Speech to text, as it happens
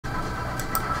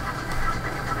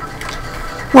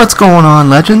What's going on,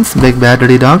 legends? Big Bad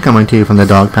Dirty Dog coming to you from the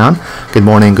Dog Pound. Good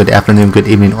morning, good afternoon, good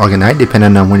evening, or good night,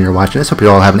 depending on when you're watching this. Hope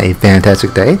you're all having a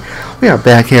fantastic day. We are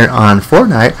back here on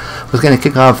Fortnite. I was going to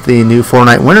kick off the new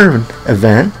Fortnite winter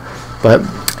event, but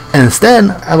instead,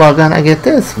 I log on, I get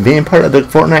this. Being part of the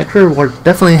Fortnite crew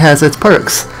definitely has its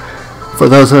perks. For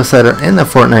those of us that are in the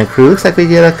Fortnite crew, looks like we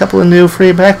get a couple of new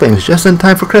free backblings just in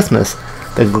time for Christmas.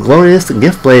 The glorious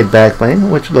gift blade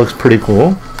backbling, which looks pretty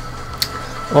cool,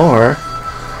 or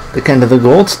the kind of the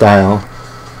gold style.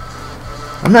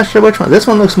 I'm not sure which one. This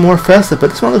one looks more festive,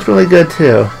 but this one looks really good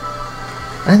too.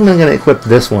 I think I'm going to equip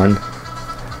this one.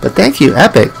 But thank you,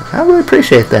 Epic. I really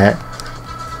appreciate that.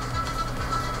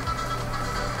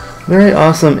 Very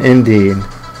awesome indeed.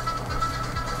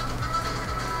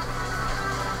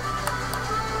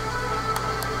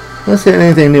 Let's see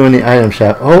anything new in the item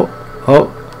shop. Oh,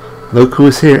 look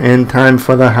who's here in time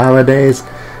for the holidays.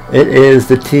 It is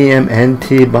the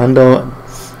TMNT bundle.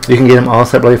 You can get them all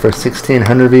separately for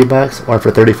 1,600 V-Bucks, or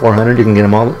for 3,400 you can get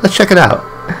them all. Let's check it out.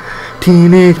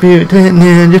 Teenage Mutant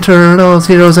Ninja Turtles,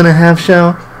 Heroes in a Half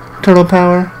Shell, Turtle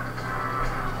Power.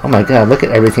 Oh my god, look at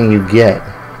everything you get.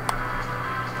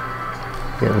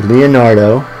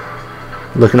 Leonardo,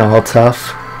 looking all tough.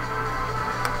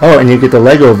 Oh, and you get the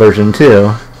Lego version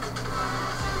too.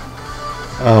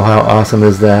 Oh, how awesome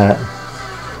is that?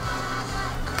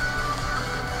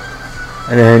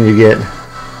 And then you get,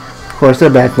 of course,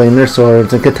 their backbling, their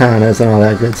swords and katanas and all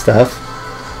that good stuff.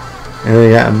 And then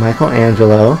we got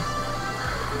Michelangelo.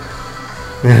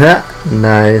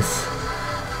 Nice.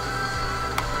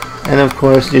 And of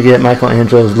course, you get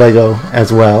Michelangelo's Lego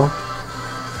as well,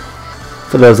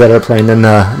 for those that are playing in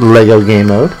the Lego game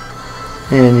mode.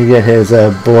 And you get his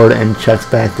board and Chuck's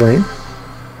backbling.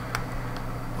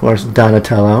 Of course,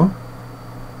 Donatello.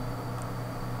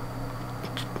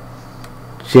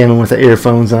 Jamming with the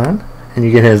earphones on. And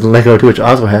you get his Lego too, which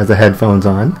also has the headphones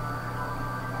on.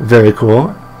 Very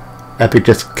cool. Epic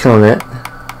just killing it.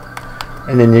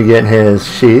 And then you get his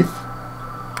sheath,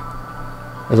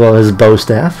 as well as his bow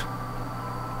staff.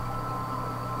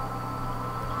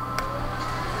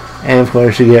 And of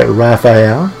course you get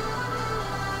Raphael.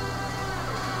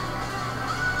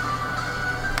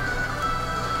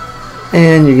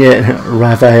 And you get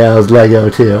Raphael's Lego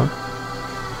too.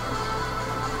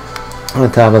 On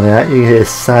top of that, you get his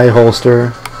Sai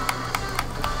holster.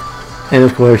 And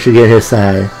of course you get his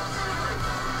Sai.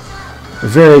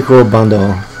 Very cool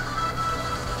bundle.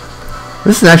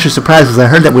 This is actually surprising because I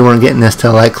heard that we weren't getting this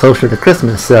till like closer to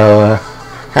Christmas. So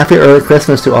happy early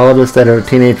Christmas to all of us that are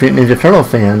Teenage Mutant Ninja Turtle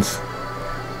fans.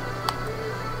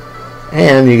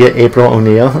 And you get April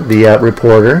O'Neil, the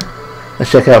reporter.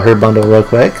 Let's check out her bundle real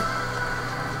quick.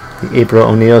 The April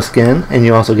O'Neil skin. And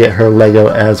you also get her Lego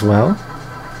as well.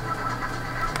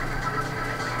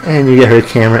 And you get her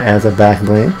camera as a back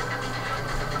bling.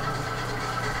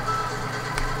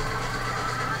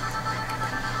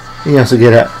 You also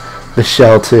get the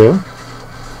shell too.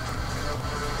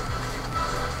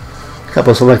 A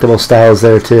couple of selectable styles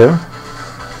there too.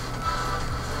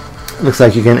 Looks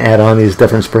like you can add on these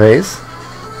different sprays.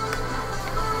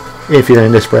 If you're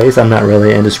into sprays, I'm not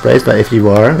really into sprays, but if you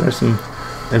are, there's some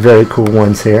very cool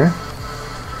ones here.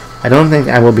 I don't think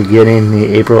I will be getting the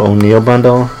April O'Neil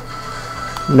bundle.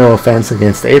 No offense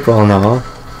against April and all.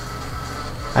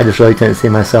 I just really couldn't see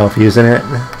myself using it.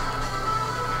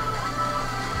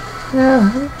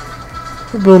 Yeah,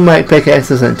 the boom mic pickaxe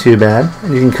isn't too bad,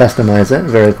 and you can customize it.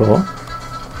 Very cool.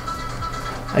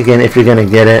 Again, if you're going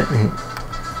to get it,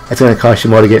 it's going to cost you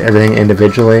more to get everything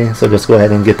individually, so just go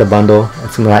ahead and get the bundle.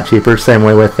 It's a lot cheaper. Same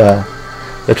way with the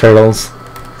turtles.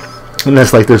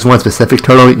 Unless like there's one specific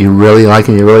turtle you really like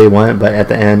and you really want, but at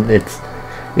the end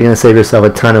you're going to save yourself a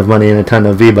ton of money and a ton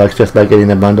of V-Bucks just by getting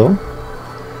the bundle.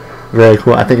 Very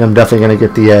cool. I think I'm definitely going to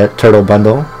get the turtle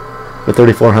bundle. For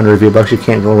 3,400 V-Bucks, you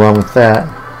can't go wrong with that.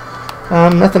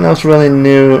 Nothing else really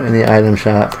new in the item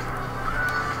shop.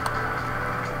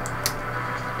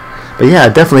 But yeah,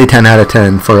 definitely 10 out of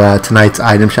 10 for tonight's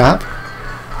item shop.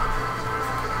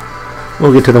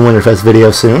 We'll get to the Winterfest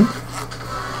video soon.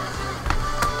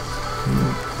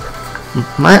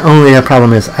 My only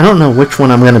problem is I don't know which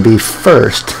one I'm going to be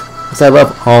first, because I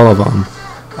love all of them.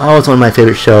 Always one of my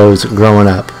favorite shows growing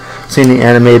up. I've seen the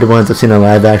animated ones, I've seen the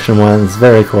live action ones.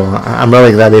 Very cool. I'm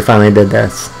really glad they finally did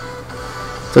this.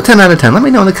 So 10 out of 10. Let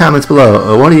me know in the comments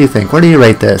below. What do you think? Where do you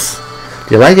rate this?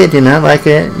 Do you like it? Do you not like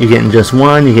it? You getting just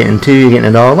one? You getting two? You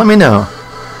getting it all? Let me know.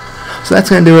 So that's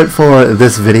going to do it for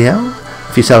this video.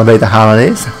 If you celebrate the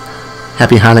holidays,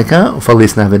 Happy Hanukkah,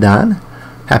 Feliz Navidad,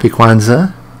 Happy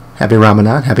Kwanzaa, Happy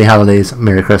Ramadan, Happy Holidays,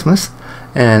 Merry Christmas,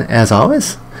 and as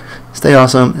always, Stay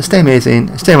awesome, stay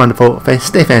amazing, stay wonderful,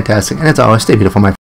 stay fantastic, and as always, stay beautiful, my friends.